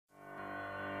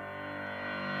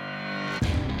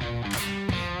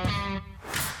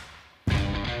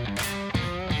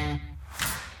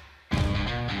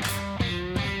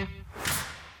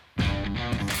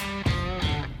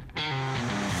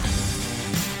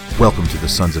Welcome to the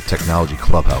Sons of Technology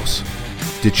Clubhouse.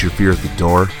 Ditch your fear at the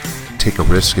door, take a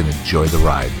risk, and enjoy the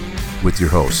ride. With your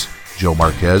hosts, Joe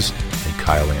Marquez and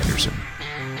Kyle Anderson.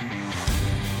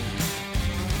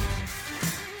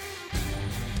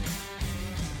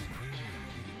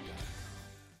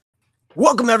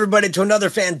 Welcome, everybody, to another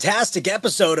fantastic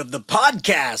episode of the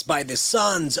podcast by the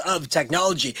Sons of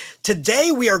Technology.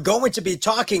 Today, we are going to be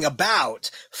talking about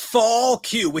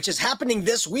FallCUE, which is happening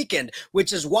this weekend,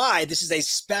 which is why this is a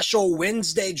special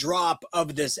Wednesday drop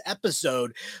of this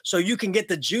episode. So you can get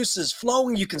the juices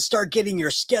flowing. You can start getting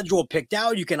your schedule picked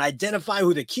out. You can identify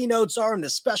who the keynotes are and the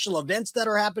special events that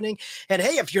are happening. And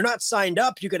hey, if you're not signed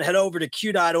up, you can head over to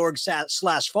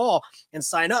CUE.org/fall and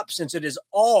sign up, since it is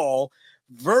all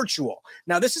virtual.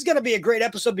 Now, this is going to be a great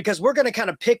episode because we're going to kind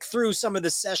of pick through some of the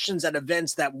sessions and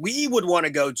events that we would want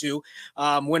to go to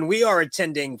when we are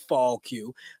attending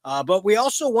FallCUE. But we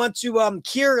also want to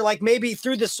hear, like, maybe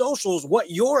through the socials, what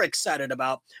you're excited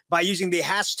about by using the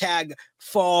hashtag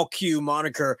FallCUE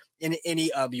moniker in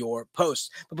any of your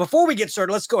posts. But before we get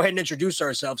started, let's go ahead and introduce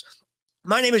ourselves.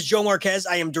 My name is Joe Marquez.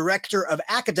 I am Director of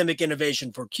Academic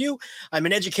Innovation for CUE. I'm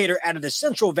an educator out of the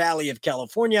Central Valley of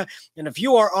California. And if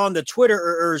you are on the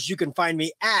Twitterers, you can find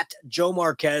me at Joe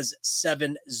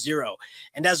Marquez70.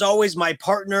 And as always, my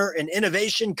partner in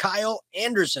innovation, Kyle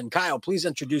Anderson. Kyle, please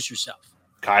introduce yourself.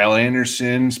 Kyle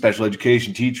Anderson, special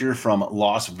education teacher from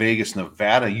Las Vegas,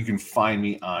 Nevada. You can find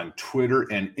me on Twitter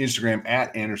and Instagram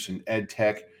at Anderson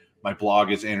EdTech. My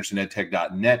blog is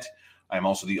andersonedtech.net. I'm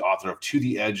also the author of To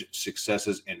the Edge,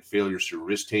 Successes and Failures Through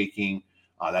Risk-Taking.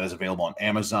 That is available on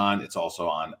Amazon. It's also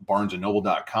on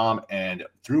barnesandnoble.com and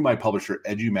through my publisher,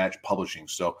 EduMatch Publishing.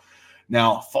 So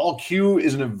now FallCUE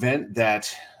is an event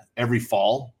that every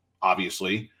fall,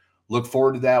 obviously, look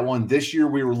forward to that one. This year,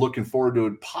 we were looking forward to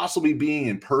it possibly being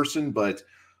in person, but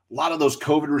a lot of those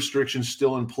COVID restrictions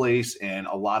still in place, and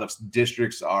a lot of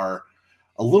districts are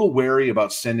a little wary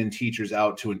about sending teachers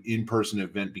out to an in-person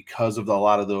event because of a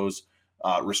lot of those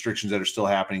restrictions that are still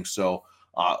happening. So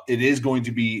it is going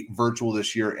to be virtual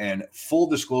this year. And full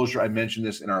disclosure, I mentioned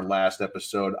this in our last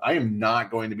episode, I am not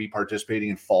going to be participating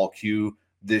in FallCUE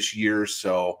this year.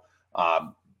 So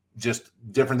just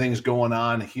different things going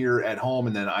on here at home.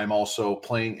 And then I'm also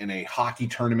playing in a hockey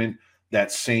tournament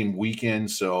that same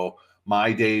weekend. So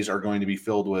my days are going to be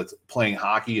filled with playing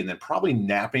hockey and then probably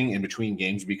napping in between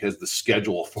games because the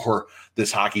schedule for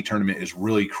this hockey tournament is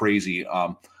really crazy.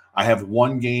 I have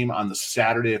one game on the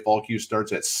Saturday if FallCUE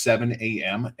starts at 7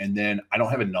 a.m. and then I don't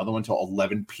have another one until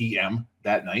 11 p.m.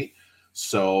 that night.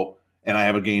 So, and I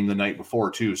have a game the night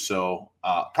before too. So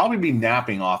probably be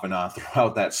napping off and on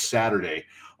throughout that Saturday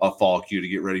of FallCUE to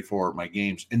get ready for my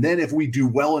games. And then if we do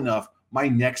well enough, my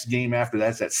next game after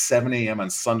that's at 7 a.m. on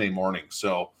Sunday morning.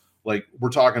 So like we're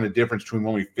talking a difference between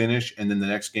when we finish and then the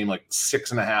next game, like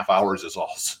 6.5 hours is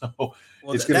all. So well,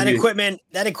 it's that equipment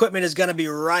is going to be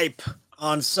ripe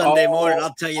on Sunday morning.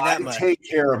 I'll tell you that much. I take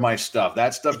care of my stuff.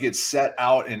 That stuff gets set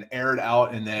out and aired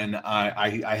out, and then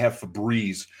I have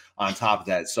Febreze on top of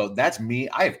that. So that's me.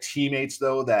 I have teammates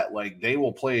though that like they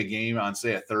will play a game on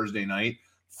say a Thursday night,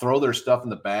 throw their stuff in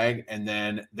the bag, and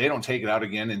then they don't take it out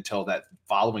again until that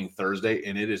following Thursday,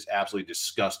 and it is absolutely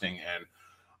disgusting. And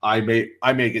I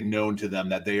make it known to them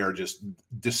that they are just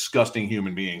disgusting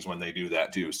human beings when they do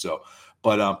that too. So,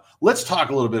 but let's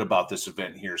talk a little bit about this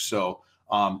event here. So.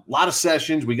 A lot of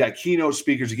sessions. We got keynote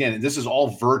speakers again, and this is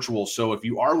all virtual. So if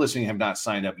you are listening and have not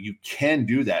signed up, you can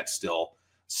do that still.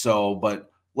 So,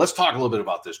 but let's talk a little bit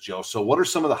about this, Joe. So what are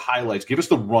some of the highlights? Give us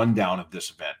the rundown of this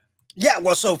event. Yeah,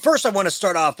 well, so first I want to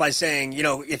start off by saying, you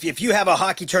know, if you have a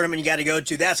hockey tournament you got to go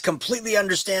to, that's completely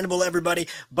understandable, everybody.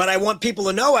 But I want people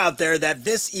to know out there that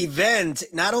this event,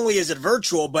 not only is it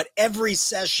virtual, but every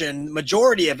session,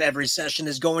 majority of every session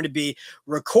is going to be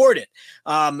recorded.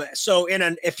 So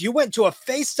if you went to a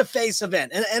face-to-face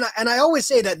event, and I always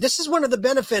say that this is one of the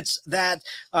benefits that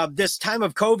this time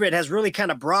of COVID has really kind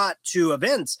of brought to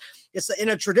events. It's in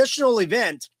a traditional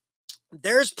event,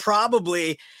 there's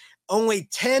probably only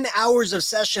 10 hours of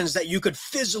sessions that you could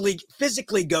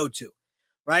physically go to,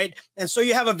 right? And so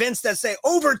you have events that say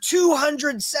over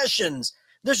 200 sessions.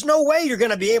 There's no way you're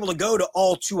going to be able to go to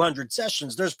all 200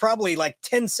 sessions. There's probably like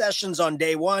 10 sessions on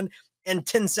day one and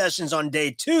 10 sessions on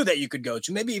day two that you could go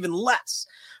to, maybe even less,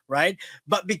 right?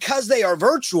 But because they are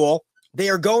virtual, they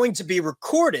are going to be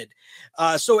recorded.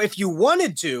 So if you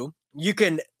wanted to, you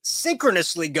can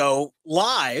synchronously go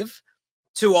live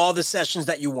to all the sessions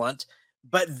that you want.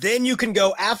 But then you can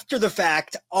go after the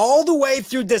fact all the way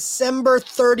through December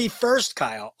 31st,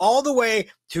 Kyle, all the way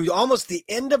to almost the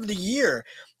end of the year.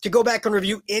 to go back and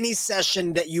review any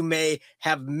session that you may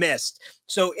have missed.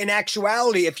 So in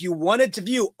actuality, if you wanted to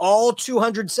view all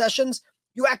 200 sessions,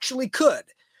 you actually could,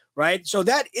 right? So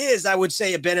that is, I would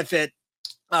say, a benefit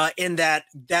in that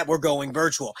we're going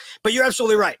virtual. But you're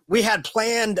absolutely right. We had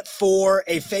planned for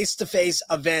a face-to-face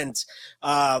event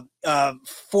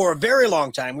for a very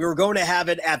long time. We were going to have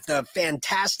it at the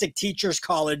fantastic Teachers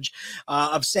College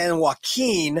of San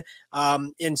Joaquin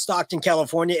in Stockton,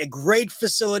 California. A great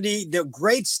facility, the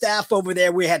great staff over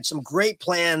there. We had some great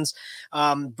plans,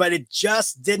 but it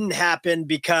just didn't happen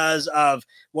because of,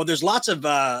 well, there's lots of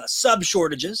sub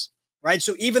shortages. Right.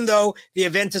 So even though the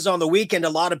event is on the weekend, a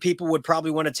lot of people would probably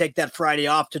want to take that Friday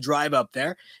off to drive up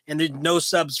there, and there's no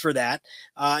subs for that.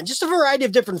 And just a variety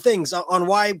of different things on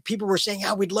why people were saying,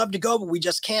 oh, we'd love to go, but we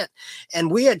just can't.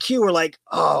 And we at CUE were like,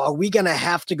 oh, are we going to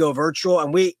have to go virtual?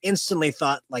 And we instantly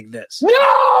thought like this.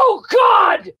 No,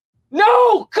 God!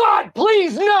 No, God,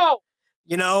 please, no!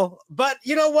 But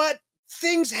you know what?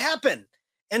 Things happen.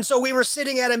 And so we were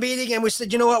sitting at a meeting and we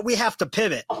said, you know what? We have to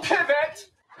pivot. Pivot!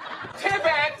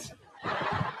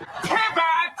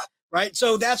 Right.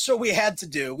 So that's what we had to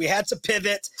do. We had to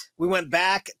pivot. We went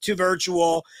back to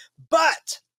virtual,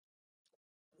 but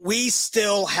we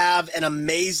still have an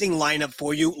amazing lineup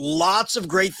for you. Lots of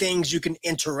great things you can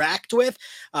interact with,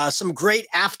 some great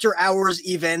after hours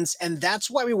events. And that's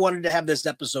why we wanted to have this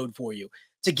episode for you,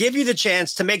 to give you the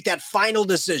chance to make that final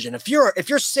decision. If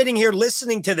you're sitting here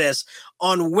listening to this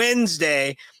on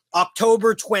Wednesday,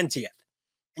 October 20th,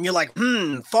 and you're like,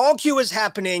 FallCUE is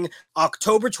happening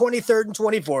October 23rd and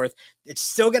 24th. It's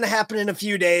still going to happen in a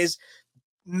few days.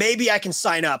 Maybe I can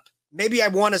sign up. Maybe I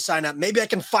want to sign up. Maybe I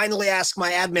can finally ask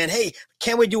my admin, hey,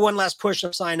 can we do one last push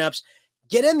of signups?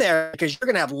 Get in there, because you're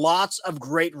going to have lots of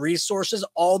great resources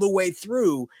all the way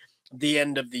through the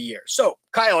end of the year. So,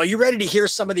 Kyle, are you ready to hear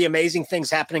some of the amazing things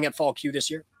happening at FallCUE this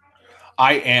year?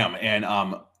 I am. And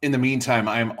in the meantime,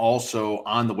 I'm also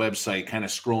on the website kind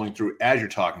of scrolling through as you're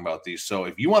talking about these. So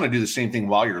if you want to do the same thing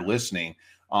while you're listening,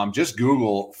 just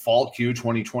Google FallCUE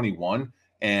 2021,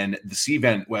 and the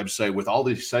CVent website with all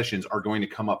these sessions are going to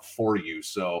come up for you.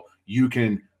 So you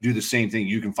can do the same thing.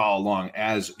 You can follow along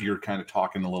as you're kind of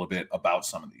talking a little bit about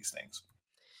some of these things.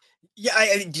 Yeah,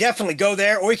 I definitely go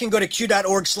there, or you can go to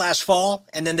CUE.org/fall,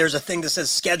 and then there's a thing that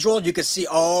says scheduled. You can see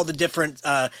all the different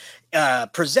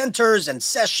presenters and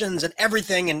sessions and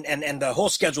everything, and the whole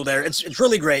schedule there. It's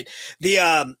really great.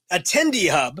 The attendee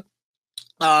hub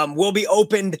will be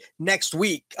opened next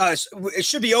week. It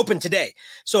should be open today.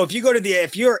 So if you go to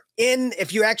if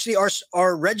you actually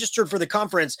are registered for the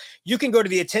conference, you can go to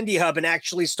the attendee hub and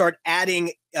actually start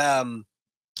adding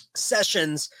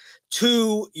sessions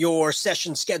to your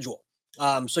session schedule.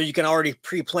 So you can already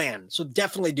pre-plan. So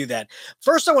definitely do that.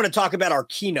 First, I want to talk about our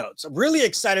keynotes. I'm really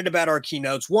excited about our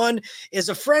keynotes. One is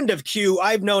a friend of CUE.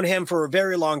 I've known him for a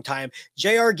very long time.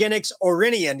 J.R. Ginnix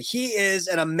Orinian. He is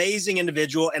an amazing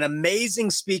individual, an amazing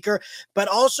speaker, but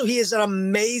also he is an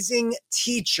amazing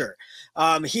teacher.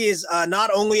 He is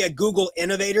not only a Google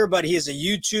innovator, but he is a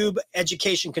YouTube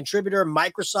education contributor,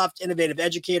 Microsoft Innovative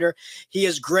Educator. He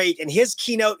is great. And his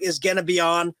keynote is going to be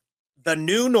on the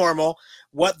new normal,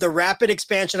 what the rapid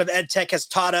expansion of EdTech has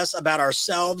taught us about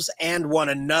ourselves and one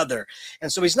another.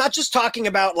 And so he's not just talking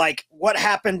about like what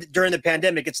happened during the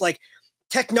pandemic. It's like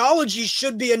technology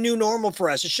should be a new normal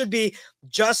for us. It should be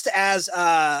just as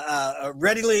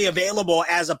readily available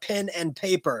as a pen and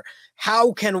paper.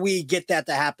 How can we get that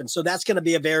to happen? So that's going to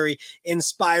be a very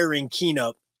inspiring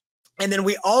keynote. And then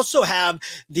we also have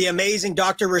the amazing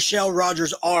Dr. Rochelle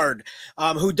Rogers-Ard,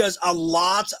 who does a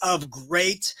lot of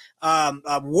great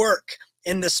work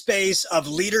in the space of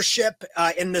leadership,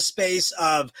 in the space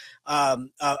of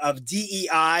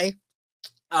DEI,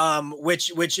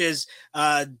 which is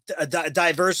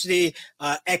diversity,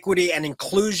 equity, and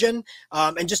inclusion,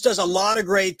 and just does a lot of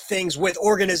great things with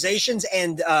organizations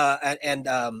and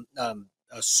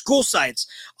school sites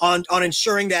on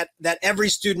ensuring that every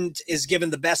student is given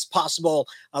the best possible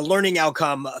learning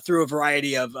outcome through a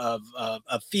variety of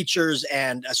features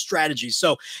and strategies.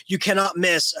 So you cannot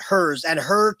miss hers. And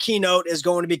her keynote is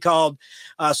going to be called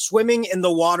Swimming in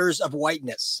the Waters of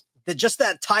Whiteness. Just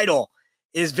that title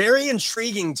is very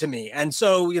intriguing to me. And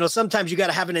so, sometimes you got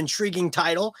to have an intriguing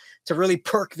title to really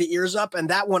perk the ears up. And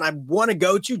that one I want to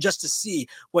go to just to see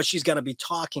what she's going to be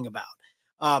talking about.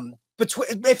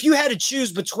 If you had to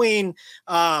choose between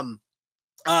one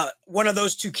of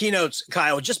those two keynotes,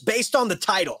 Kyle, just based on the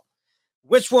title,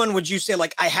 which one would you say,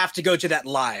 like, I have to go to that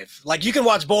live? Like, you can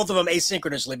watch both of them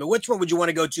asynchronously, but which one would you want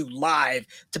to go to live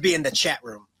to be in the chat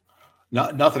room?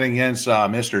 Nothing against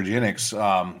Mr.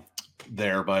 Ginnix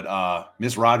there, but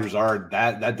Miss Rogers-Ard,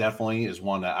 that definitely is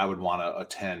one that I would want to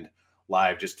attend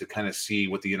live just to kind of see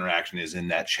what the interaction is in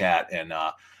that chat, and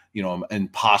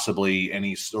and possibly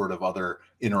any sort of other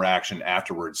interaction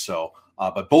afterwards. So,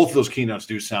 but both of those keynotes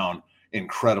do sound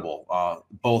incredible.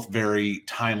 Both very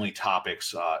timely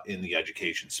topics in the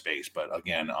education space. But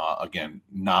again,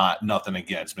 nothing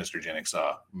against Mr. Jennings,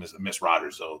 Miss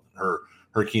Rogers. So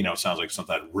her keynote sounds like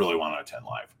something I'd really want to attend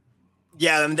live.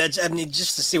 Yeah,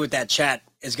 just to see what that chat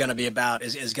is going to be about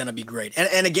is going to be great.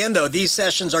 And again, though, these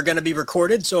sessions are going to be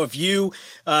recorded. So if you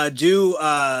do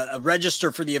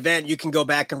register for the event, you can go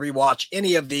back and rewatch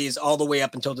any of these all the way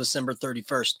up until December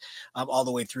 31st, all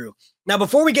the way through. Now,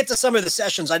 before we get to some of the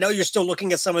sessions, I know you're still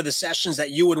looking at some of the sessions that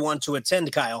you would want to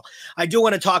attend, Kyle. I do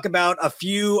want to talk about a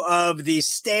few of the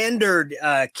standard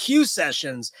CUE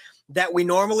sessions that we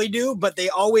normally do, but they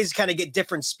always kind of get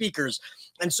different speakers.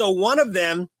 And so one of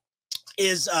them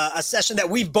is a session that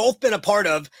we've both been a part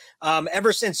of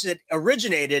ever since it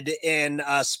originated in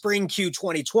Spring CUE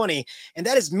 2020, and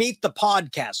that is Meet the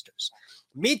Podcasters.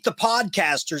 Meet the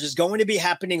Podcasters is going to be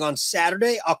happening on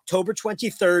Saturday, October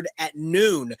 23rd at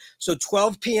noon, so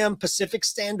 12 p.m. Pacific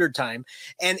Standard Time.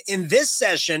 And in this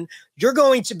session, you're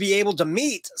going to be able to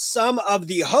meet some of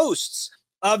the hosts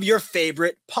of your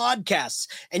favorite podcasts,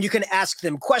 and you can ask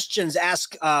them questions,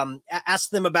 ask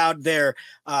them about their,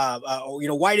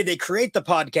 why did they create the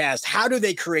podcast? How do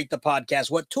they create the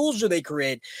podcast? What tools do they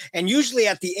create? And usually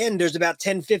at the end, there's about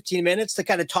 10, 15 minutes to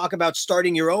kind of talk about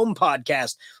starting your own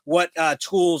podcast, what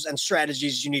tools and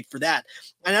strategies you need for that.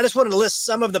 And I just wanted to list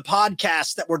some of the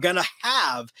podcasts that we're going to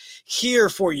have here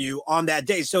for you on that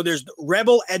day. So there's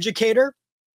Rebel Educator,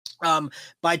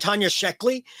 by Tanya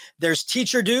Sheckley. There's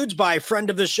Teacher Dudes by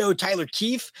friend of the show, Tyler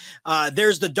Keefe.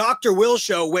 There's the Dr. Will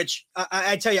Show, which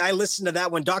I tell you, I listened to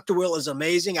that one. Dr. Will is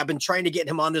amazing. I've been trying to get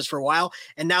him on this for a while,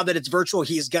 and now that it's virtual,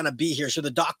 he's going to be here. So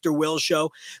the Dr. Will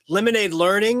Show. Lemonade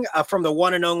Learning from the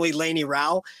one and only Lainey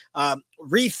Rao.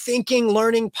 Rethinking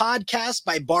Learning Podcast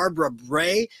by Barbara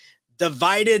Bray.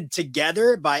 Divided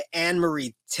Together by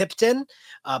Anne-Marie Tipton.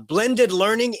 Blended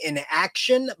Learning in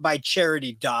Action by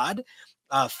Charity Dodd.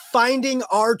 Finding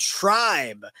Our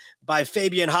Tribe by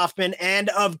Fabian Hoffman. And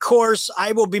of course,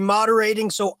 I will be moderating,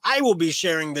 so I will be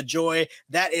sharing the joy.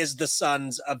 That is the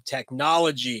Sons of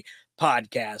Technology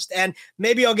podcast. And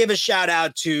maybe I'll give a shout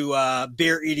out to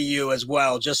Beer EDU as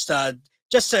well, just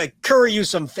to curry you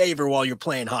some favor while you're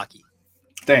playing hockey.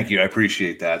 Thank you. I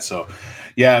appreciate that. So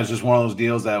yeah, it's just one of those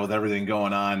deals that with everything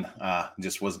going on,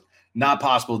 just was not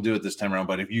possible to do it this time around.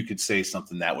 But if you could say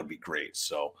something, that would be great.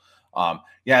 So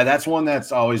yeah, that's one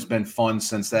that's always been fun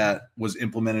since that was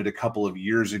implemented a couple of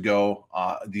years ago.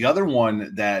 The other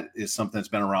one that is something that's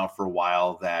been around for a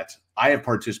while that I have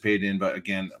participated in, but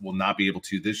again, will not be able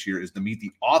to this year, is the Meet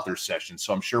the Author session.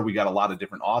 So I'm sure we got a lot of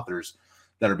different authors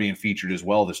that are being featured as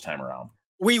well this time around.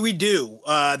 We do.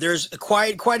 There's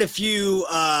quite a few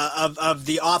of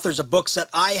the authors of books that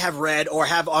I have read or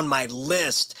have on my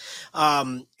list.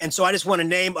 And so I just want to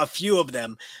name a few of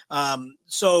them.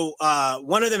 So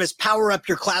one of them is Power Up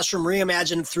Your Classroom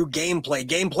Reimagined Through Gameplay.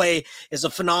 Gameplay is a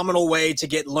phenomenal way to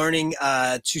get learning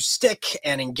to stick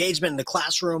and engagement in the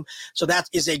classroom. So that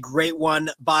is a great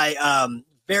one by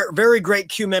very, very great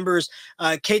CUE members,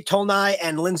 Kate Tolnai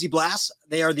and Lindsay Blass.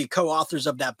 They are the co-authors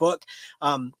of that book.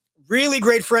 Really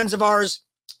great friends of ours,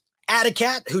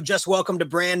 Adacat, who just welcomed a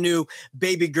brand new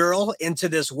baby girl into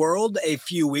this world a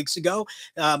few weeks ago.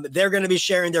 They're going to be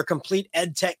sharing their complete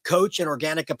EdTech coach and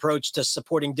organic approach to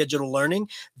supporting digital learning,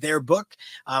 their book.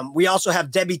 We also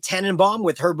have Debbie Tannenbaum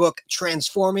with her book,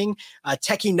 Transforming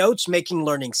Techie Notes, Making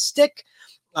Learning Stick.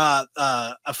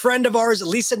 A friend of ours,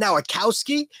 Lisa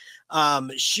Nowakowski,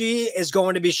 she is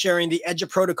going to be sharing the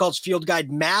EduProtocols Field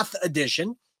Guide Math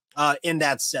Edition in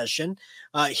that session.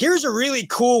 Here's a really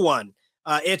cool one.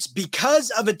 It's Because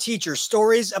of a Teacher,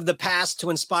 Stories of the Past to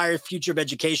Inspire Future of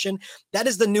Education. That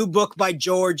is the new book by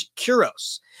George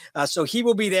Kuros. So he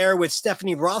will be there with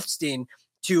Stephanie Rothstein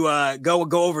to go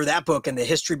over that book and the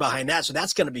history behind that. So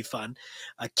that's going to be fun.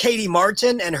 Katie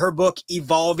Martin and her book,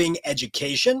 Evolving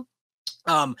Education.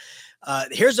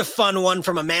 Here's a fun one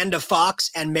from Amanda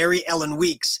Fox and Mary Ellen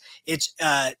Weeks. It's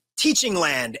Teaching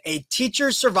Land, a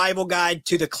teacher's survival guide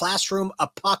to the classroom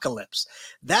apocalypse.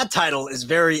 That title is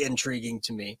very intriguing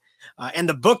to me. And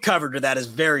the book cover to that is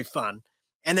very fun.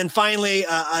 And then finally,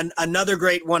 another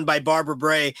great one by Barbara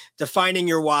Bray, Defining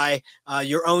Your Why,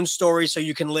 your own story so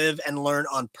you can live and learn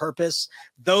on purpose.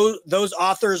 Those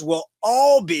authors will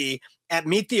all be at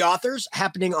Meet the Authors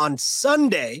happening on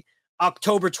Sunday,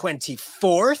 October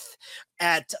 24th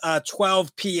at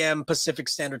 12 p.m. Pacific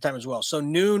Standard Time as well. So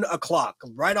noon o'clock,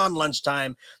 right on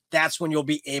lunchtime. That's when you'll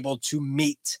be able to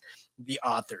meet. the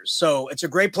authors. So it's a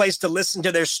great place to listen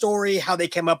to their story, how they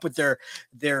came up with their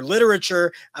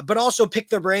literature, but also pick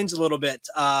their brains a little bit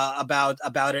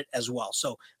about it as well.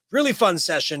 So really fun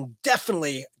session.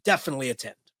 Definitely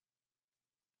attend.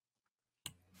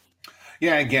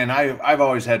 Yeah, again, I've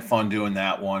always had fun doing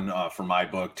that one for my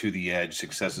book, To the Edge: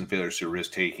 Success and Failures Through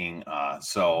Risk Taking.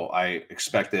 So I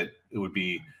expect that it would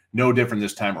be no different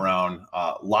this time around.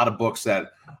 A lot of books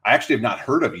that I actually have not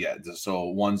heard of yet. So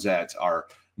ones that are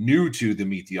new to the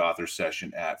Meet the Author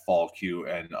session at FallCUE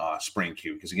and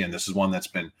SpringCUE, because again, this is one that's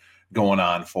been going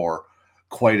on for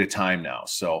quite a time now.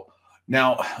 So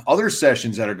now, other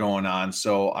sessions that are going on.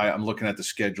 So I'm looking at the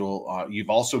schedule.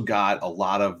 You've also got a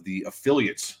lot of the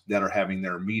affiliates that are having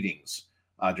their meetings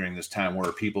during this time,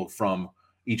 where people from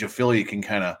each affiliate can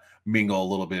kind of mingle a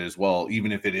little bit as well,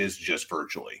 even if it is just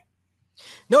virtually.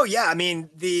 No, yeah. I mean,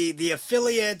 the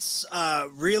affiliates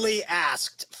really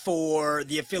asked for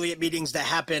the affiliate meetings to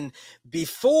happen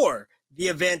before the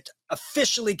event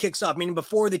officially kicks off, meaning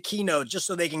before the keynote, just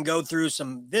so they can go through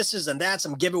some thises and that,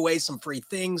 some giveaways, some free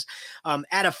things.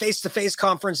 At a face-to-face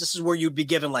conference, this is where you'd be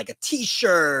given like a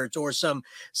t-shirt or some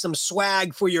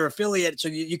swag for your affiliate, so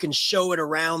you can show it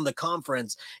around the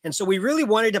conference. And so we really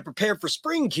wanted to prepare for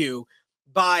SpringCUE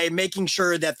by making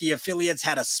sure that the affiliates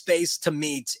had a space to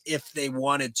meet if they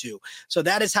wanted to. So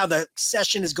that is how the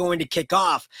session is going to kick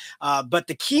off. But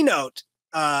the keynote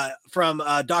from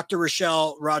Dr.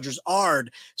 Rochelle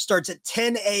Rogers-Ard starts at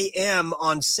 10 a.m.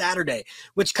 on Saturday,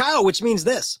 which means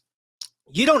this: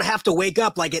 you don't have to wake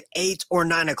up like at 8 or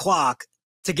 9 o'clock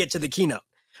to get to the keynote,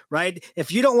 right? If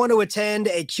you don't want to attend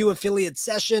a CUE affiliate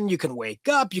session, you can wake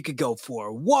up, you could go for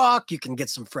a walk, you can get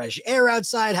some fresh air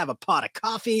outside, have a pot of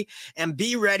coffee, and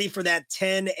be ready for that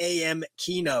 10 a.m.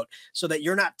 keynote so that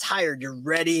you're not tired, you're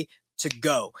ready to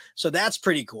go. So that's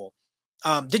pretty cool.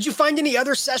 Did you find any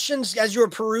other sessions as you were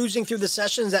perusing through the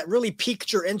sessions that really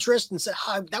piqued your interest and said,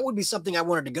 that would be something I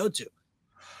wanted to go to?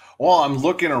 Well, I'm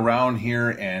looking around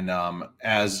here, and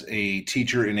as a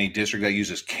teacher in a district that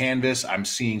uses Canvas, I'm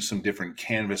seeing some different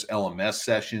Canvas LMS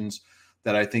sessions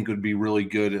that I think would be really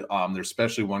good. There's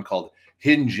especially one called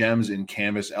Hidden Gems in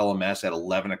Canvas LMS at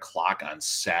 11 o'clock on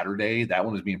Saturday. That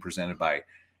one is being presented by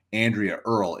Andrea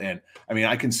Earl. And I mean,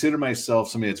 I consider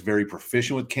myself somebody that's very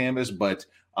proficient with Canvas, but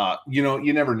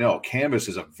you never know. Canvas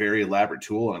is a very elaborate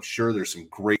tool, and I'm sure there's some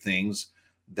great things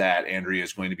that Andrea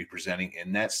is going to be presenting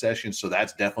in that session. So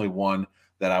that's definitely one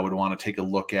that I would want to take a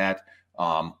look at.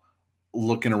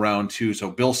 Looking around too. So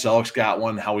Bill Selleck's got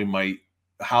one,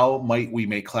 how might we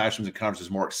make classrooms and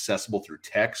conferences more accessible through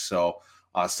text? So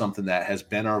something that has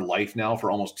been our life now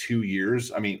for almost 2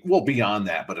 years. I mean, well, beyond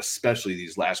that, but especially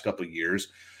these last couple of years.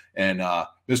 And Mr.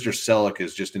 Selleck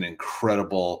is just an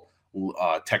incredible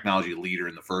technology leader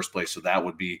in the first place. So that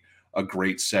would be a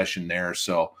great session there.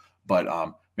 So, but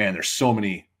man, there's so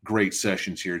many great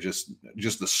sessions here. Just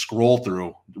the scroll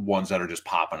through ones that are just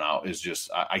popping out is just,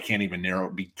 I can't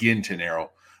even begin to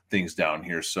narrow things down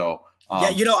here. So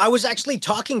yeah, I was actually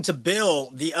talking to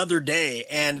Bill the other day,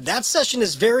 and that session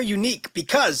is very unique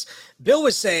because Bill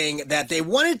was saying that they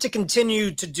wanted to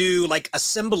continue to do like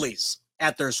assemblies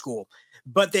at their school,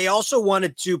 but they also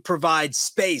wanted to provide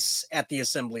space at the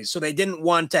assemblies. So they didn't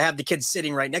want to have the kids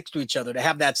sitting right next to each other, to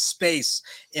have that space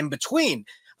in between.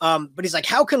 But he's like,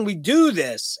 how can we do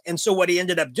this? And so what he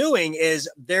ended up doing is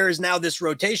there is now this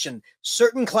rotation.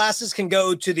 Certain classes can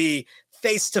go to the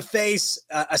face-to-face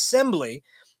assembly,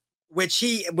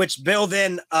 which Bill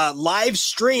then live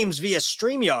streams via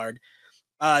StreamYard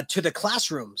to the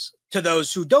classrooms, to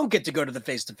those who don't get to go to the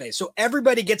face-to-face. So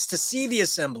everybody gets to see the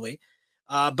assembly,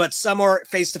 but some are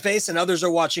face-to-face and others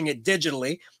are watching it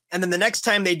digitally. And then the next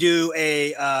time they do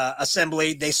a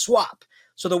assembly, they swap.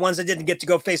 So the ones that didn't get to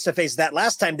go face-to-face that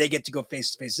last time, they get to go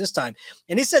face-to-face this time.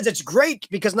 And he says it's great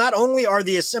because not only are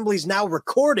the assemblies now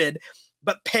recorded,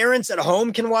 but parents at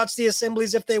home can watch the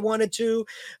assemblies if they wanted to.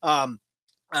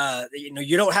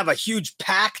 You don't have a huge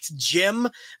packed gym.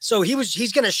 So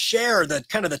he's going to share the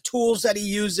kind of the tools that he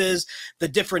uses, the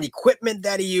different equipment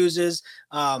that he uses.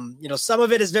 Some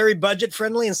of it is very budget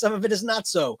friendly and some of it is not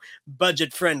so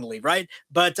budget friendly, right?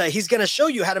 But he's going to show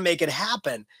you how to make it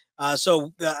happen.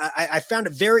 So I found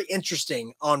it very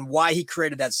interesting on why he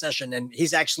created that session, and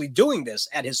he's actually doing this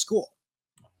at his school.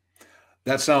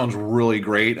 That sounds really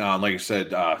great. Like I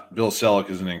said, Bill Selleck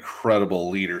is an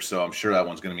incredible leader, so I'm sure that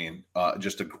one's going to be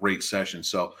just a great session.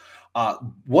 So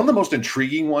one of the most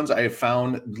intriguing ones I have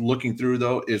found looking through,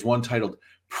 though, is one titled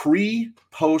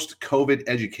Pre-Post-COVID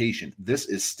Education. This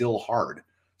is still hard.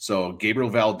 So Gabriel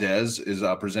Valdez is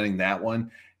presenting that one,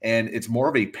 and it's more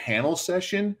of a panel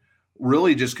session,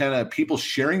 really just kind of people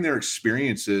sharing their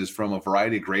experiences from a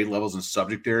variety of grade levels and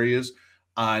subject areas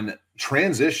on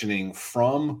transitioning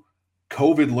from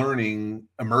COVID learning,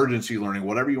 emergency learning,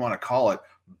 whatever you want to call it,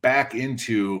 back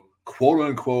into quote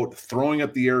unquote, throwing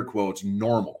up the air quotes,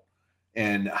 normal,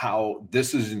 and how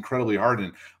this is incredibly hard.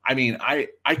 And I mean,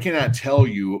 I cannot tell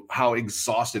you how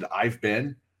exhausted I've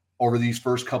been over these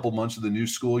first couple months of the new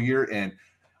school year. And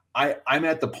I'm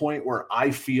at the point where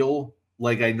I feel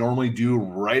like I normally do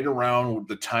right around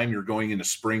the time you're going into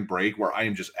spring break, where I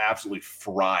am just absolutely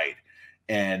fried.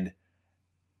 And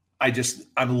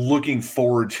I'm looking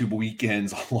forward to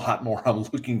weekends a lot more. I'm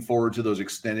looking forward to those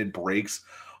extended breaks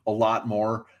a lot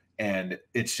more. And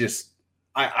it's just,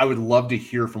 I would love to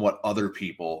hear from what other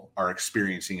people are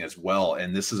experiencing as well.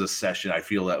 And this is a session I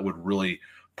feel that would really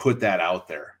put that out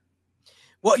there.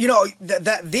 Well,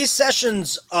 these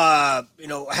sessions,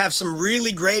 have some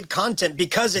really great content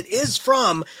because it is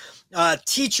from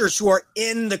teachers who are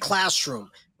in the classroom.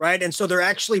 Right. And so they're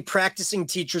actually practicing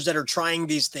teachers that are trying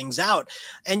these things out.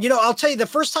 And, I'll tell you, the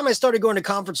first time I started going to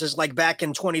conferences, like back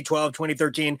in 2012,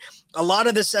 2013, a lot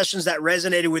of the sessions that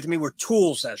resonated with me were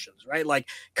tool sessions, right? Like,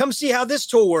 come see how this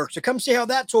tool works or come see how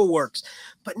that tool works.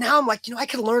 But now I'm like, I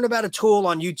can learn about a tool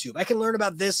on YouTube. I can learn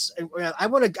about this. I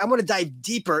want to dive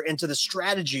deeper into the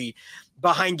strategy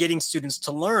behind getting students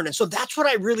to learn. And so that's what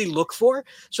I really look for.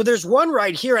 So there's one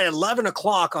right here at 11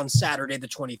 o'clock on Saturday, the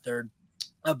 23rd.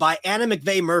 By Anna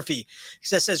McVeigh Murphy.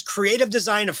 That says creative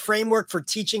design, a framework for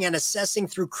teaching and assessing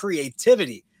through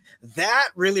creativity. That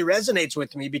really resonates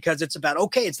with me because it's about,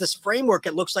 it's this framework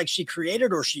it looks like she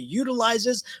created or she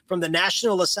utilizes from the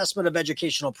National Assessment of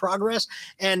Educational Progress.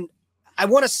 And I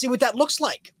want to see what that looks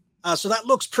like. So that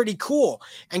looks pretty cool.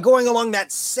 And going along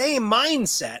that same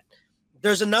mindset,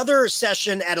 there's another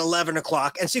session at 11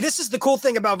 o'clock. And see, this is the cool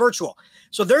thing about virtual.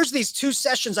 So there's these two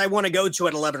sessions I want to go to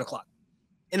at 11 o'clock.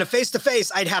 In a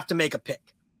face-to-face, I'd have to make a pick,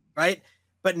 right?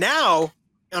 But now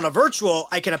on a virtual,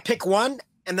 I can pick one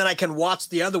and then I can watch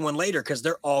the other one later because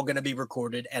they're all going to be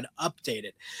recorded and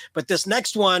updated. But this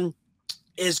next one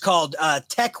is called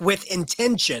Tech with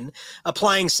Intention,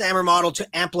 applying SAMR model to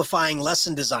amplifying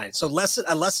lesson design. So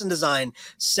a lesson design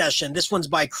session. This one's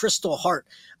by Crystal Hart.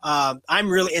 I'm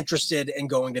really interested in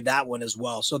going to that one as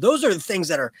well. So those are the things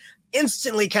that are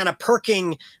instantly kind of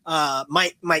perking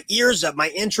my ears up, my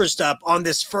interest up on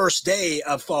this first day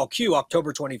of FallCUE,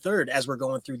 October 23rd, as we're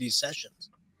going through these sessions.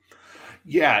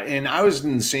 Yeah, and I was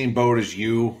in the same boat as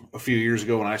you a few years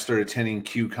ago when I started attending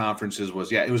CUE conferences. It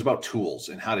was about tools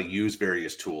and how to use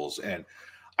various tools. And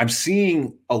I'm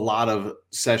seeing a lot of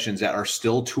sessions that are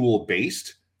still tool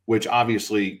based, which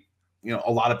obviously,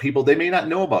 a lot of people, they may not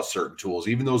know about certain tools,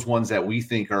 even those ones that we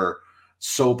think are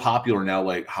so popular now.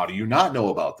 Like, how do you not know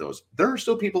about those? There are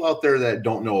still people out there that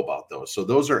don't know about those. So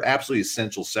those are absolutely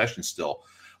essential sessions still.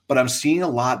 But I'm seeing a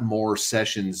lot more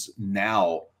sessions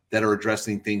now that are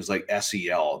addressing things like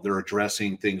SEL. They're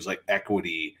addressing things like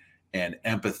equity and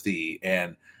empathy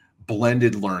and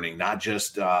blended learning, not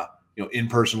just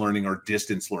in-person learning or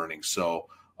distance learning. So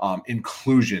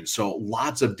inclusion. So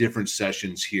lots of different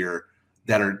sessions here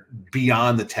that are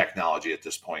beyond the technology at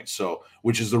this point. So,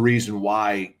 which is the reason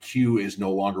why CUE is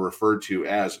no longer referred to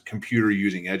as computer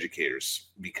using educators,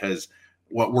 because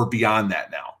we're beyond that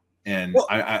now. And well,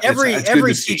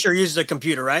 every teacher uses a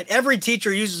computer, right? Every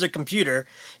teacher uses a computer.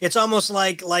 It's almost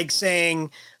like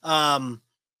saying,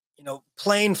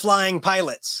 plane flying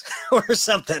pilots or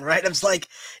something, right? It's like,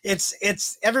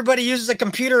 it's everybody uses a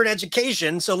computer in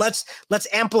education. So let's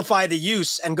amplify the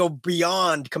use and go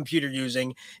beyond computer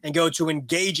using and go to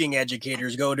engaging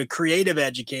educators, go to creative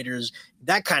educators,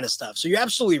 that kind of stuff. So you're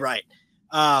absolutely right.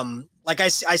 Like I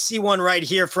see one right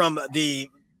here from the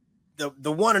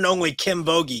one and only Kim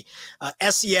Vogie,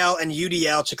 SEL and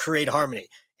UDL to create harmony.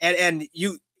 And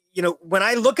when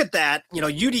I look at that,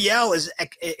 UDL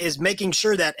is making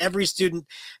sure that every student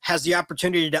has the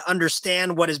opportunity to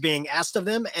understand what is being asked of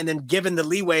them and then given the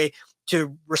leeway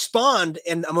to respond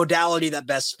in a modality that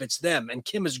best fits them. And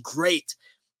Kim is great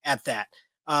at that.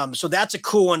 So that's a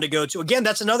cool one to go to. Again,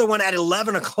 that's another one at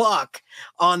 11 o'clock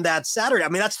on that Saturday. I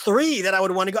mean, that's 3 that I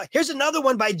would want to go. Here's another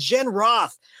one by Jen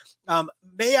Roth.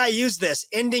 May I use this?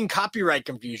 Ending copyright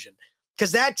confusion.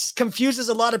 Because that confuses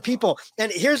a lot of people.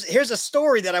 And here's a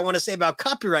story that I want to say about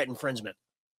copyright infringement.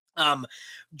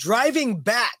 Driving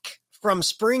back from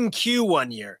Spring CUE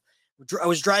one year, I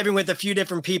was driving with a few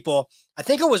different people. I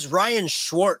think it was Ryan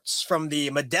Schwartz from the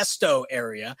Modesto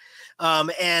area.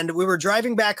 And we were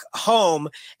driving back home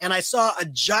and I saw a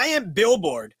giant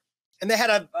billboard. And they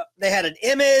had an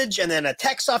image and then a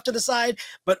text off to the side.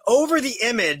 But over the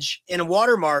image in a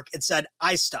watermark, it said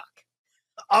iStock.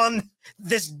 On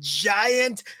this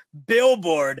giant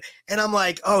billboard. And I'm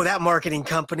like, oh, that marketing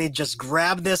company just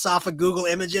grabbed this off of Google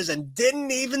Images and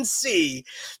didn't even see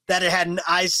that it had an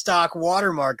iStock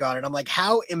watermark on it. I'm like,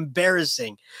 how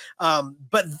embarrassing.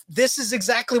 But this is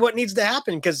exactly what needs to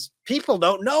happen, because people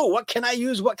don't know, what can I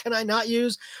use? What can I not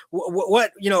use?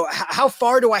 What, how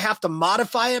far do I have to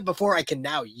modify it before I can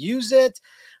now use it?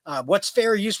 What's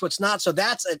fair use, what's not. So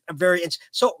that's a very,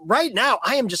 so right now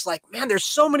I am just like, man, there's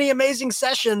so many amazing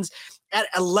sessions at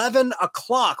 11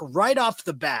 o'clock right off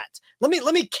the bat. Let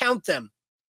me count them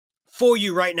for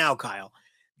you right now, Kyle.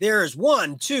 There's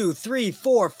 1, 2, 3,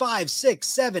 4, 5, 6,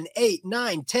 7, 8,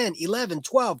 9, 10, 11,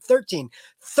 12,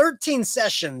 13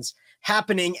 sessions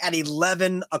happening at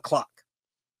 11 o'clock,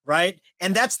 right?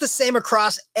 And that's the same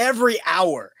across every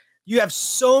hour. You have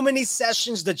so many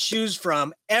sessions to choose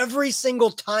from. Every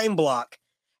single time block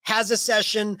has a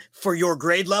session for your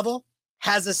grade level,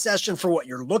 has a session for what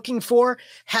you're looking for,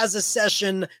 has a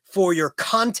session for your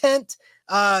content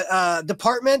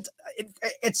department.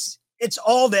 It's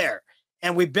all there.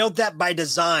 And we built that by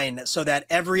design so that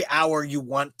every hour you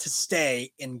want to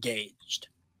stay engaged.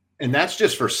 And that's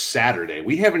just for Saturday.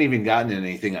 We haven't even gotten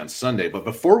anything on Sunday. But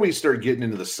before we start getting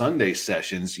into the Sunday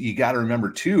sessions, you got to remember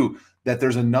too, that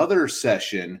there's another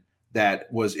session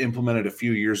that was implemented a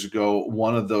few years ago,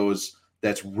 one of those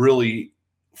that's really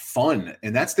fun,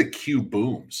 and that's the CUE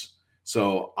Booms.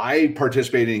 So I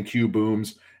participated in CUE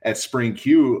Booms at Spring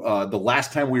CUE. The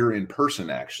last time we were in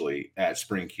person actually at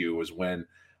Spring CUE was when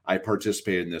I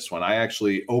participated in this one. I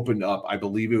actually opened up, I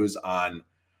believe it was on,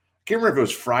 I can't remember if it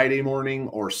was Friday morning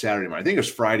or Saturday morning. I think it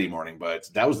was Friday morning, but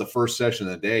that was the first session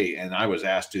of the day, and I was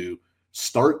asked to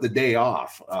start the day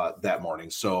off that morning.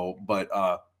 So, but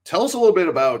tell us a little bit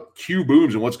about CUE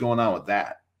Booms and what's going on with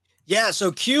that. Yeah,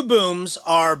 so CUE Booms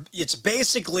it's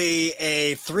basically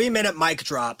a 3-minute mic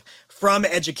drop from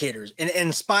educators, an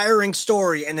inspiring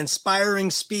story, an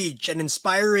inspiring speech, an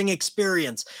inspiring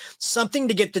experience, something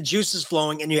to get the juices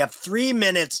flowing, and you have 3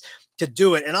 minutes to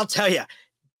do it. And I'll tell you,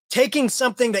 taking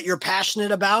something that you're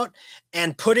passionate about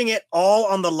and putting it all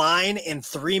on the line in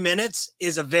 3 minutes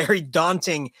is a very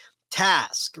daunting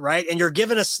task, right? And you're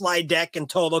given a slide deck and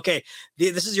told, okay,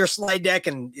 this is your slide deck,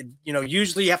 and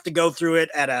usually you have to go through it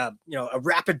at a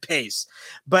rapid pace.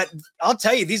 But I'll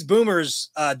tell you, these boomers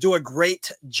do a great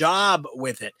job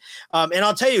with it. And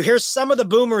I'll tell you, here's some of the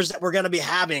boomers that we're going to be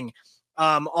having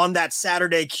on that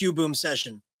Saturday CUE Boom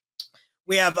session.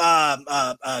 We have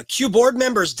CUE board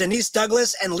members Denise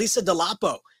Douglas and Lisa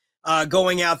DeLapo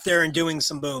going out there and doing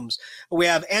some booms. We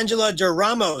have Angela De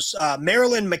Ramos,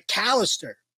 Marilyn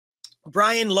McAllister,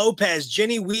 Brian Lopez,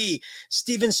 Jenny Wee,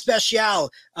 Steven Special,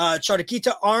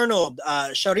 Charikita Arnold,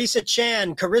 Sharisa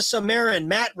Chan, Carissa Marin,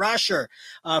 Matt Rasher,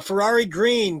 Ferrari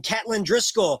Green, Catlin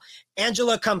Driscoll,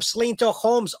 Angela Compslinto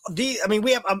Holmes. We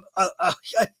have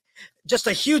just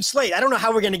a huge slate. I don't know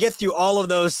how we're going to get through all of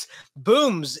those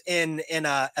booms in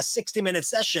a 60-minute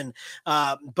session,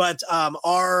 but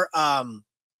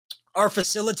our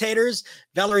facilitators,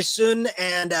 Valerie Sun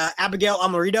and Abigail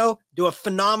Amarito, do a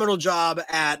phenomenal job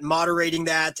at moderating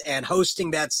that and hosting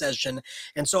that session.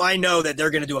 And so I know that they're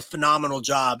going to do a phenomenal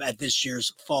job at this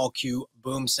year's FallCUE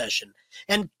Boom session.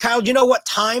 And Kyle, do you know what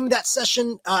time that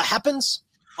session happens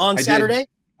on Saturday?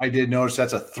 I did notice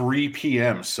that's a 3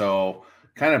 p.m. So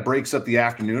kind of breaks up the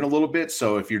afternoon a little bit.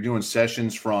 So if you're doing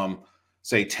sessions from,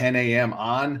 say, 10 a.m.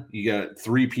 on, you got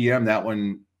 3 p.m. That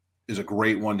one is a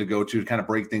great one to go to kind of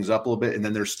break things up a little bit. And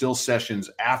then there's still sessions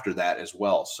after that as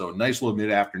well. So nice little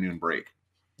mid-afternoon break.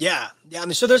 Yeah.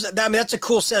 So that's a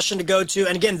cool session to go to.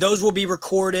 And again, those will be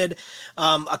recorded.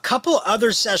 A couple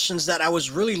other sessions that I was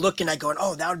really looking at going,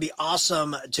 oh, that would be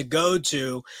awesome to go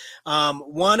to.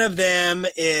 One of them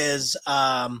is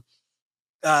by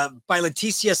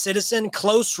Leticia Citizen,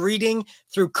 Close Reading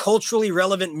Through Culturally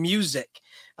Relevant Music.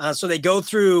 So they go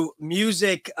through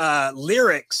music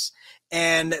lyrics,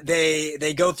 and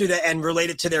they go through that and relate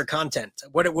it to their content.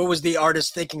 What was the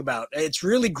artist thinking about? It's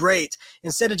really great.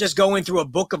 Instead of just going through a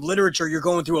book of literature, you're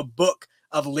going through a book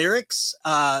of lyrics.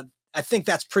 I think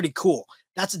that's pretty cool.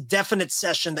 That's a definite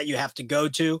session that you have to go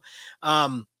to.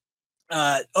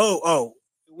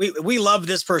 We love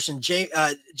this person,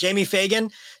 Jamie Fagan.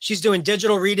 She's doing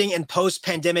digital reading and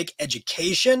post-pandemic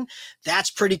education. That's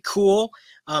pretty cool.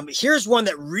 Here's one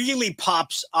that really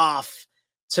pops off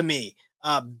to me.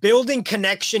 Building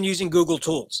connection using Google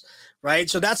tools, right?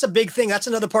 So that's a big thing. That's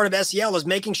another part of SEL, is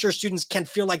making sure students can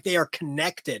feel like they are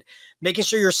connected, making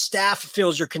sure your staff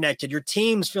feels you're connected, your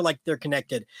teams feel like they're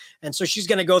connected. And so she's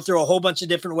going to go through a whole bunch of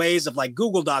different ways of like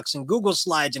Google Docs and Google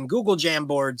Slides and Google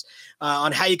Jamboards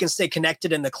on how you can stay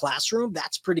connected in the classroom.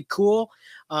 That's pretty cool.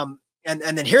 And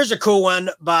then here's a cool one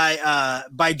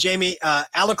by Jamie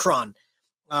Alacron.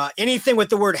 Anything with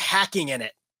the word hacking in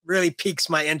it really piques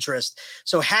my interest.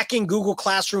 So hacking Google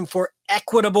Classroom for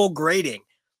equitable grading.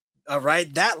 All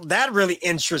right. That really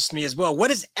interests me as well.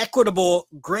 What is equitable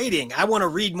grading? I want to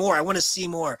read more. I want to see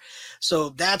more. So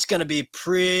that's going to be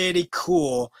pretty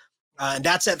cool. And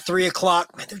that's at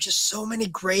 3:00. Man, there's just so many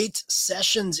great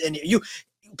sessions in here. You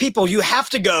have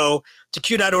to go to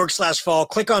q.org/fall,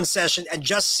 click on session, and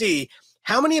just see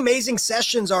how many amazing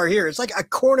sessions are here. It's like a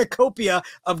cornucopia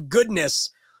of goodness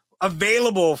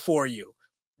available for you,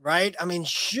 right? I mean,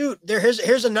 shoot,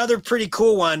 here's another pretty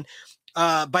cool one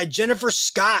by Jennifer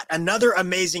Scott, another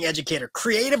amazing educator.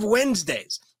 Creative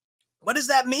Wednesdays. What does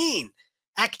that mean?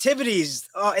 Activities.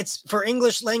 It's for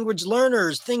English language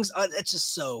learners. Things. It's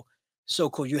just so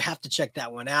cool. You have to check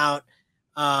that one out.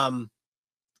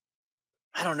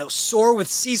 I don't know, Soar with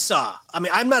Seesaw. I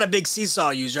mean, I'm not a big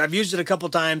Seesaw user. I've used it a couple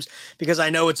times because I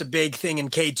know it's a big thing in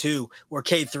K2 or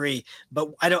K3, but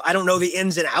I don't know the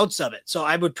ins and outs of it. So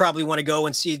I would probably want to go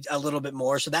and see a little bit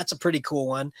more. So that's a pretty cool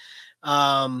one.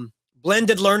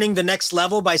 Blended Learning, The Next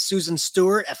Level by Susan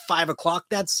Stewart at 5:00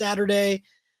 that Saturday.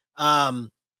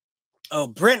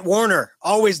 Brent Warner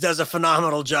always does a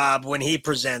phenomenal job when he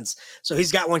presents. So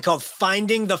he's got one called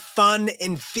Finding the Fun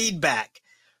in Feedback.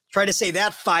 Try to say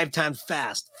that 5 times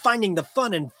fast. Finding the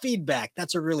fun in feedback.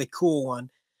 That's a really cool one.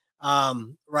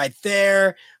 Right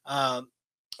there.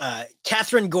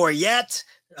 Catherine Goyette,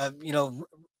 it'll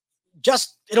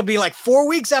be like 4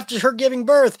 weeks after her giving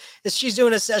birth, she's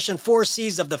doing a session, 4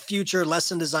 C's of the Future,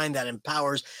 lesson design that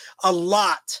empowers. A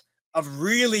lot of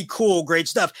really cool, great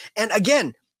stuff. And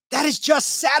again, that is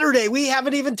just Saturday. We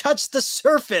haven't even touched the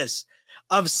surface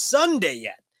of Sunday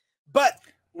yet. But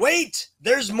wait,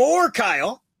 there's more,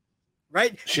 Kyle.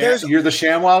 Right? You're the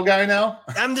ShamWow guy now?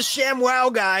 I'm the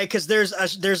ShamWow guy because there's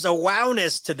a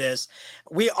wowness to this.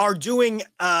 We are doing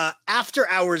after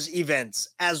hours events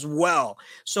as well.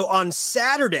 So on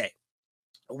Saturday,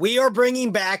 we are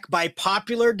bringing back by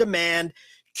popular demand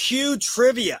CUE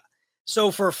trivia.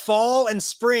 So for fall and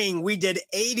spring, we did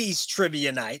 80s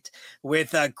trivia night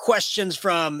with questions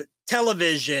from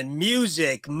television,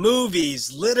 music,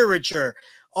 movies, literature,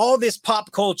 all this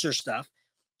pop culture stuff.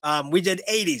 We did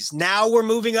 80s. Now we're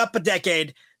moving up a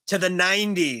decade to the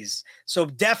 90s. So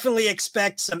definitely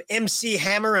expect some MC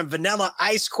Hammer and Vanilla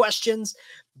Ice questions.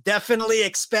 Definitely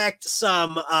expect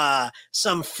some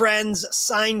Friends,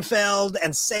 Seinfeld,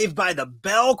 and Saved by the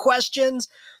Bell questions.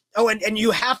 Oh, and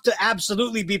you have to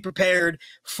absolutely be prepared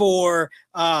for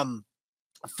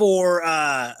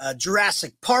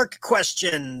Jurassic Park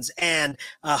questions and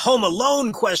Home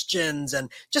Alone questions,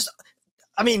 and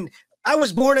I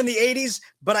was born in the 80s,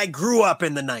 but I grew up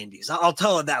in the 90s. I'll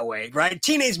tell it that way, right?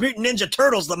 Teenage Mutant Ninja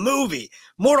Turtles, the movie.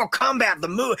 Mortal Kombat, the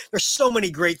movie. There's so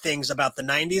many great things about the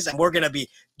 90s, and we're going to be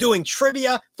doing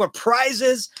trivia for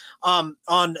prizes on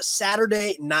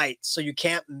Saturday night, so you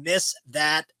can't miss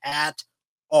that at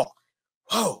all.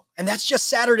 Whoa, and that's just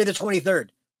Saturday the 23rd.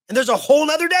 And there's a whole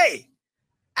nother day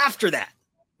after that,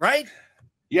 right?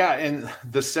 Yeah, and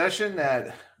the session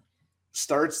that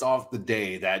starts off the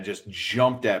day that just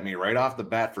jumped at me right off the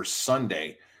bat for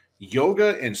Sunday,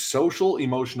 yoga and social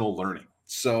emotional learning.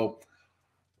 So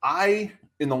I,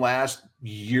 in the last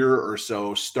year or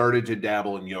so, started to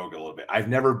dabble in yoga a little bit. I've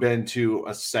never been to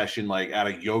a session like at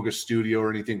a yoga studio or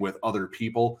anything with other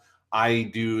people. I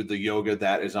do the yoga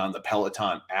that is on the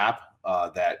Peloton app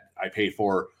that I pay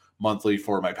for monthly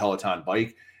for my Peloton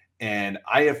bike. And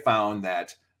I have found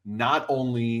that not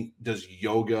only does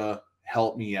yoga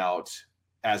help me out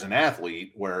as an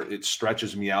athlete, where it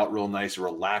stretches me out real nice, it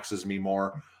relaxes me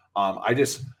more. I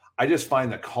just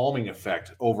find the calming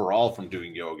effect overall from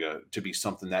doing yoga to be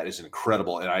something that is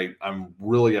incredible. And I'm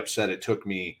really upset it took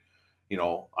me,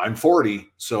 I'm 40,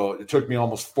 so it took me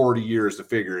almost 40 years to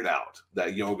figure it out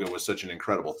that yoga was such an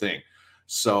incredible thing.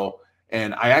 So,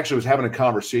 and I actually was having a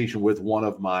conversation with one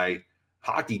of my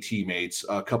hockey teammates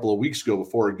a couple of weeks ago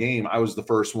before a game. I was the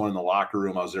first one in the locker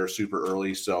room. I was there super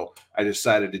early. So I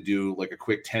decided to do like a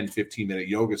quick 10-15 minute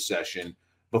yoga session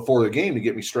before the game to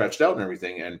get me stretched out and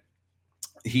everything. And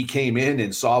he came in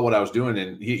and saw what I was doing,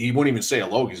 and he wouldn't even say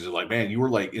hello. He's like, man, you were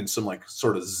like in some like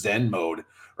sort of Zen mode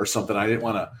or something. I didn't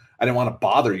want to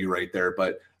bother you right there.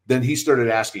 But then he started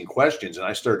asking questions, and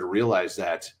I started to realize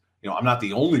that, I'm not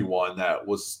the only one that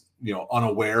was,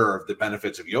 unaware of the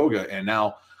benefits of yoga. And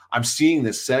now I'm seeing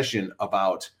this session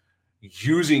about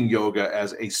using yoga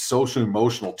as a social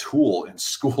emotional tool in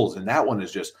schools. And that one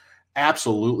is just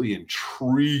absolutely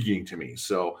intriguing to me.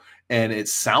 So, and it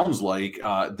sounds like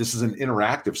this is an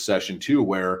interactive session too,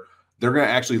 where they're going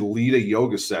to actually lead a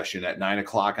yoga session at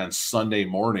 9:00 on Sunday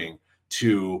morning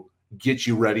to get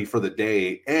you ready for the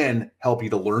day and help you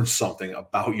to learn something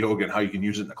about yoga and how you can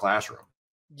use it in the classroom.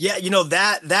 Yeah,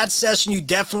 that session, you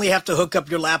definitely have to hook up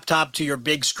your laptop to your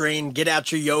big screen, get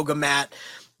out your yoga mat,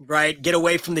 right? Get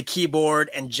away from the keyboard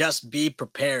and just be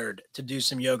prepared to do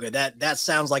some yoga. That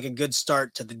sounds like a good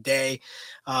start to the day.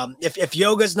 If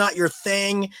yoga's not your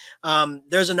thing,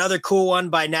 there's another cool one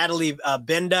by Natalie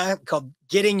Binda called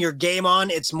Getting Your Game On.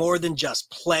 It's more than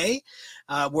just play,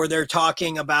 where they're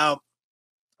talking about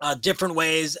different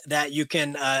ways that you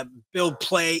can build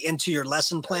play into your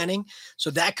lesson planning.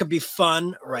 So that could be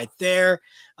fun right there.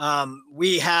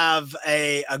 We have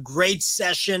a great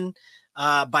session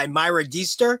by Myra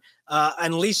Deester,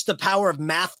 Unleash the Power of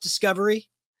Math Discovery,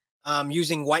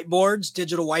 using whiteboards,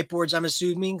 digital whiteboards, I'm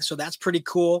assuming. So that's pretty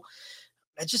cool.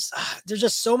 There's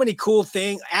just so many cool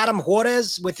things. Adam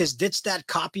Juarez with his Ditch That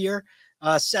Copier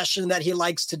session that he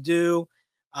likes to do.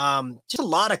 Just a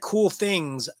lot of cool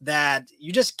things that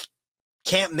you just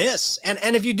can't miss.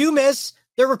 And if you do miss,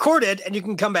 they're recorded and you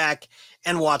can come back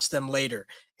and watch them later.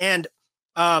 And,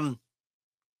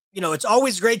 it's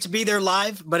always great to be there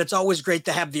live, but it's always great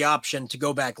to have the option to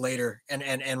go back later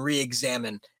and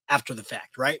re-examine after the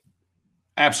fact, right?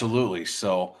 Absolutely.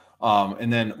 So,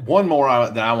 and then one more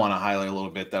that I want to highlight a little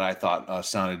bit that I thought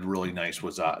sounded really nice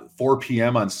was 4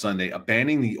 p.m. on Sunday,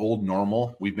 Abandoning the Old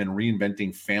Normal. We've been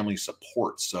reinventing family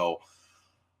support. So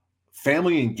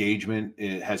family engagement,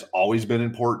 it has always been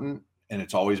important, and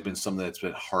it's always been something that's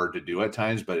been hard to do at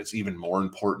times, but it's even more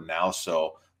important now.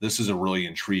 So this is a really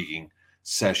intriguing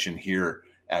session here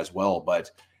as well.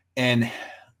 And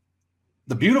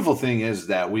the beautiful thing is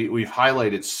that we've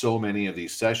highlighted so many of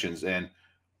these sessions, and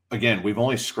again, we've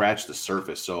only scratched the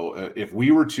surface. So if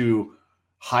we were to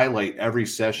highlight every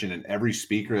session and every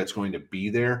speaker that's going to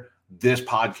be there, this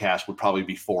podcast would probably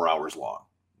be 4 hours long.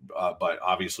 But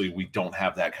obviously we don't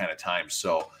have that kind of time.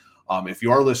 So if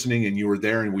you are listening and you were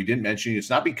there and we didn't mention you, it's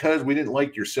not because we didn't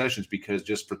like your sessions, because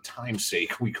just for time's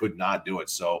sake, we could not do it.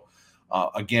 So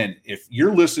again, if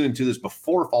you're listening to this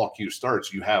before FallCUE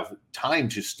starts, you have time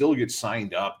to still get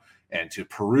signed up and to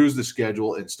peruse the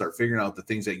schedule and start figuring out the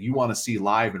things that you want to see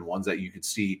live and ones that you could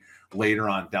see later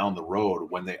on down the road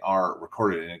when they are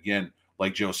recorded. And again,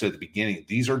 like Joe said at the beginning,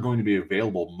 these are going to be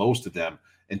available, most of them,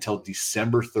 until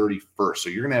December 31st. So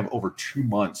you're going to have over 2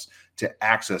 months to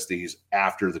access these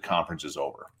after the conference is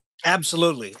over.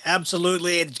 Absolutely.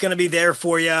 It's going to be there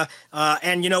for you.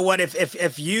 And you know what,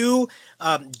 if you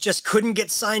just couldn't get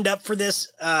signed up for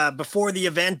this before the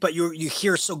event, but you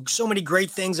hear so many great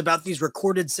things about these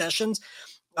recorded sessions,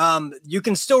 you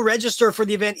can still register for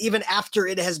the event even after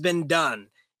it has been done.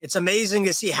 It's amazing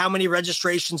to see how many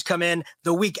registrations come in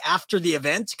the week after the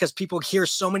event, because people hear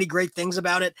so many great things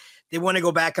about it. They want to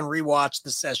go back and rewatch the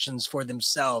sessions for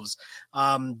themselves.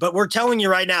 But we're telling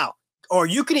you right now, or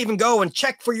you can even go and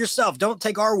check for yourself. Don't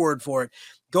take our word for it.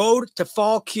 Go to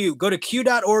FallCUE. Go to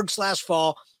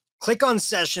q.org/fall, click on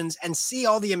sessions, and see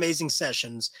all the amazing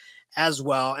sessions as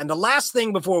well. And the last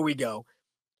thing before we go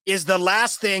is the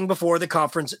last thing before the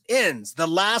conference ends. The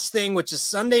last thing, which is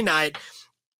Sunday night,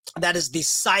 that is the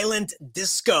Silent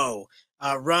Disco,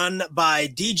 run by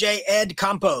DJ Ed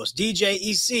Campos, DJ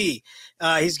EC.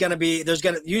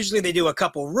 Usually they do a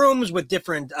couple rooms with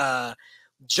different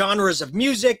genres of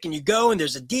music, and you go and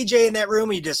there's a DJ in that room,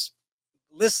 and you just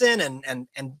listen and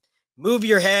move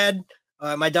your head.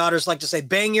 My daughters like to say,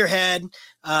 bang your head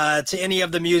to any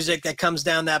of the music that comes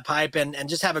down that pipe, and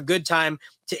just have a good time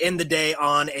to end the day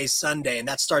on a Sunday. And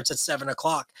that starts at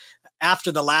 7:00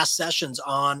 after the last sessions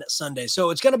on Sunday. So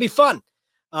it's going to be fun.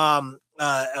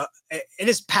 It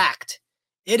is packed.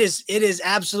 It is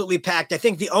absolutely packed. I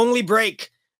think the only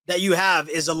break that you have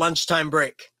is a lunchtime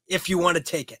break, if you want to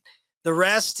take it. The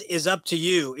rest is up to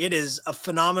you. It is a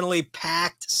phenomenally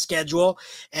packed schedule,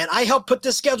 and I helped put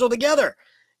this schedule together,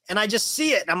 and I just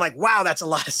see it. And I'm like, wow, that's a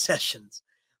lot of sessions.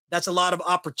 That's a lot of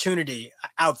opportunity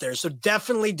out there. So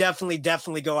definitely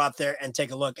go out there and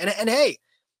take a look. And hey,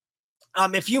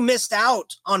 if you missed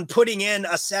out on putting in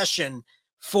a session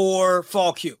for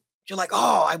FallCUE, you're like,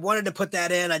 oh, I wanted to put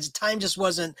that in. Time just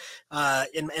wasn't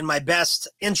in my best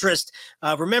interest.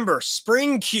 Remember,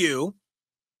 FallCUE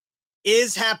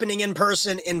is happening in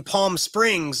person in Palm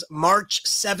Springs, March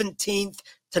 17th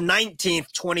to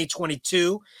 19th,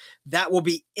 2022. That will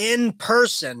be in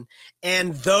person,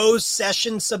 and those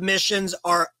session submissions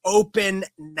are open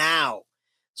now.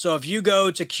 So if you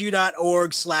go to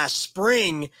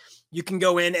q.org/spring, you can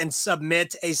go in and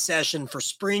submit a session for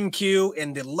FallCUE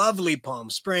in the lovely Palm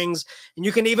Springs, and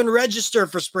you can even register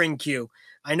for FallCUE.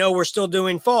 I know we're still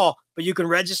doing fall, but you can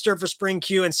register for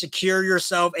FallCUE and secure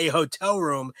yourself a hotel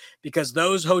room, because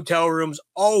those hotel rooms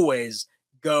always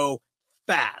go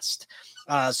fast.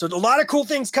 So a lot of cool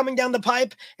things coming down the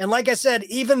pipe. And like I said,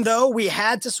 even though we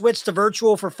had to switch to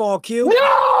virtual for FallCUE.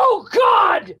 No,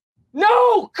 God!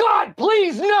 No, God,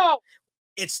 please, no!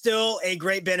 It's still a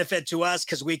great benefit to us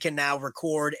because we can now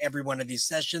record every one of these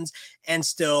sessions and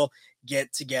still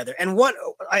get together. And one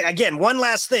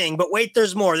last thing, but wait,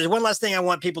 there's more. There's one last thing I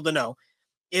want people to know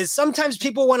is sometimes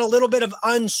people want a little bit of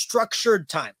unstructured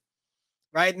time,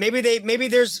 right? Maybe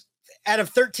there's out of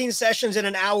 13 sessions in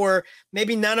an hour,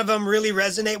 maybe none of them really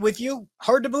resonate with you.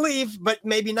 Hard to believe, but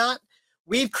maybe not.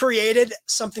 We've created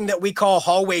something that we call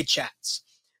hallway chats.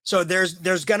 So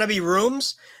there's going to be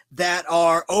rooms that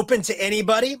are open to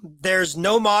anybody. There's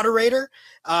no moderator.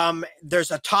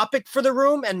 There's a topic for the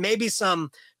room and maybe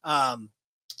some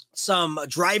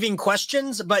driving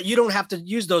questions, but you don't have to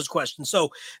use those questions. So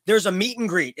there's a meet and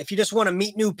greet. If you just want to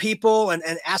meet new people and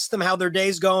ask them how their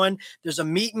day's going, there's a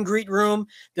meet and greet room.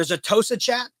 There's a TOSA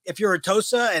chat. If you're a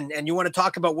TOSA and you want to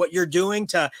talk about what you're doing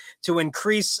to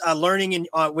increase learning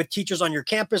with teachers on your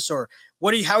campus, or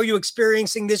how are you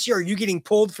experiencing this year? Are you getting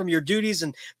pulled from your duties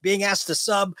and being asked to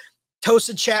sub?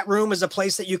 TOSA chat room is a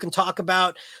place that you can talk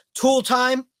about. Tool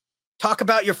time. Talk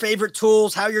about your favorite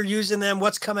tools, how you're using them,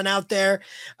 what's coming out there.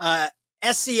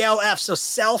 SELF, so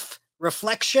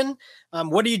self-reflection.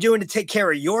 What are you doing to take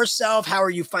care of yourself? How are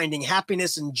you finding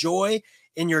happiness and joy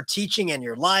in your teaching and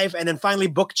your life? And then finally,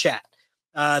 book chat.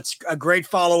 It's a great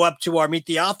follow-up to our Meet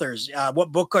the Authors.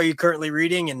 What book are you currently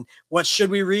reading and what should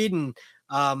we read? And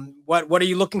what are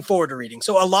you looking forward to reading?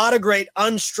 So a lot of great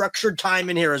unstructured time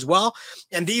in here as well.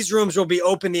 And these rooms will be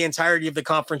open the entirety of the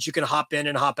conference. You can hop in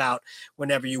and hop out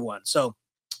whenever you want. So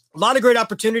a lot of great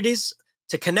opportunities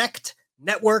to connect,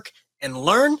 network, and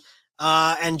learn,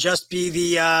 and just be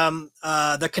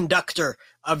the conductor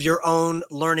of your own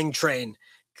learning train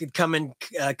coming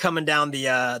down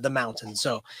the mountain.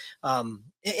 So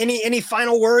any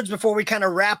final words before we kind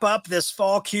of wrap up this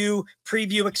FallCUE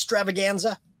preview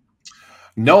extravaganza?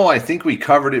 No, I think we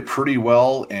covered it pretty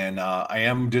well, and I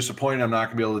am disappointed I'm not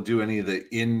going to be able to do any of the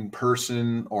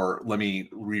in-person, or let me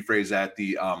rephrase that,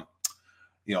 the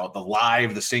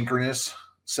live, the synchronous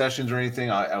sessions or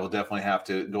anything. I will definitely have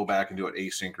to go back and do it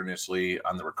asynchronously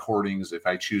on the recordings if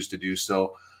I choose to do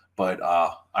so. But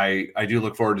I do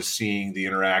look forward to seeing the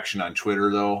interaction on Twitter,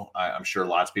 though. I'm sure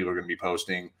lots of people are going to be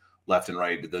posting left and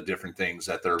right the different things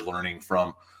that they're learning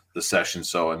from the session.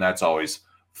 So, and that's always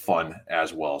fun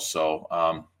as well.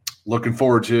 So looking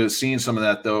forward to seeing some of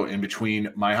that, though, in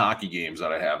between my hockey games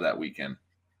that I have that weekend.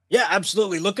 Yeah,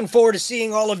 absolutely. Looking forward to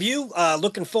seeing all of you.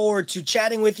 Looking forward to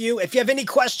chatting with you. If you have any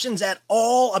questions at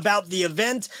all about the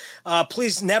event,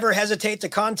 please never hesitate to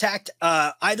contact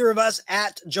either of us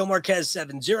at Joe Marquez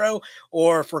 70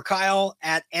 or for Kyle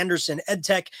at Anderson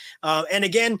EdTech. And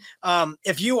again,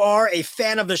 if you are a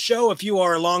fan of the show, if you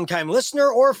are a longtime listener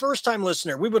or a first-time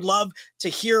listener, we would love to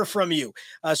hear from you.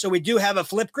 So we do have a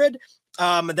Flipgrid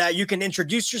that you can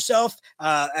introduce yourself.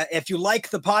 If you like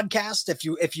the podcast,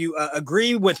 if you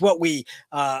agree with what we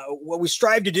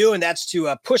strive to do, and that's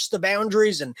to push the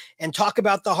boundaries and talk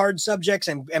about the hard subjects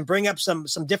and bring up some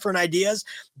different ideas,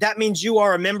 that means you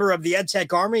are a member of the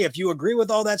EdTech Army. If you agree with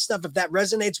all that stuff, if that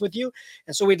resonates with you.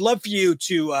 And so we'd love for you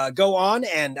to go on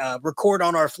and record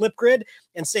on our Flipgrid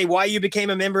and say why you became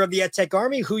a member of the EdTech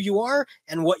Army, who you are,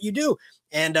 and what you do.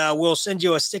 And we'll send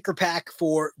you a sticker pack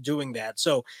for doing that.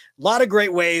 So a lot of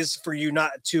great ways for you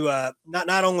not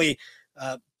only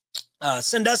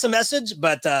send us a message,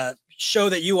 but show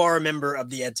that you are a member of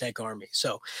the EdTech Army.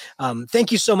 So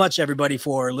thank you so much, everybody,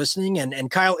 for listening. And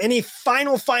Kyle, any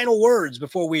final words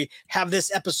before we have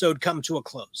this episode come to a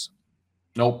close?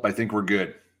 Nope, I think we're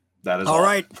good. That is all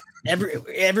right.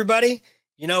 Everybody,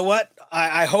 you know what?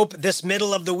 I hope this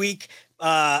middle of the week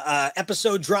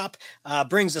episode drop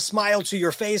brings a smile to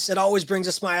your face. It always brings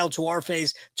a smile to our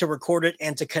face to record it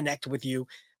and to connect with you.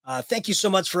 Thank you so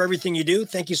much for everything you do.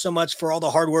 Thank you so much for all the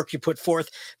hard work you put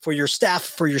forth for your staff,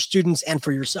 for your students, and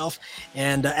for yourself.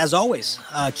 And as always,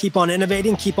 keep on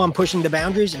innovating, keep on pushing the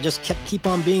boundaries, and just keep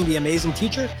on being the amazing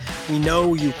teacher we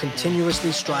know you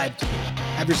continuously strive to be.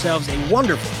 Have yourselves a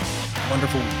wonderful,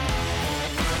 wonderful week.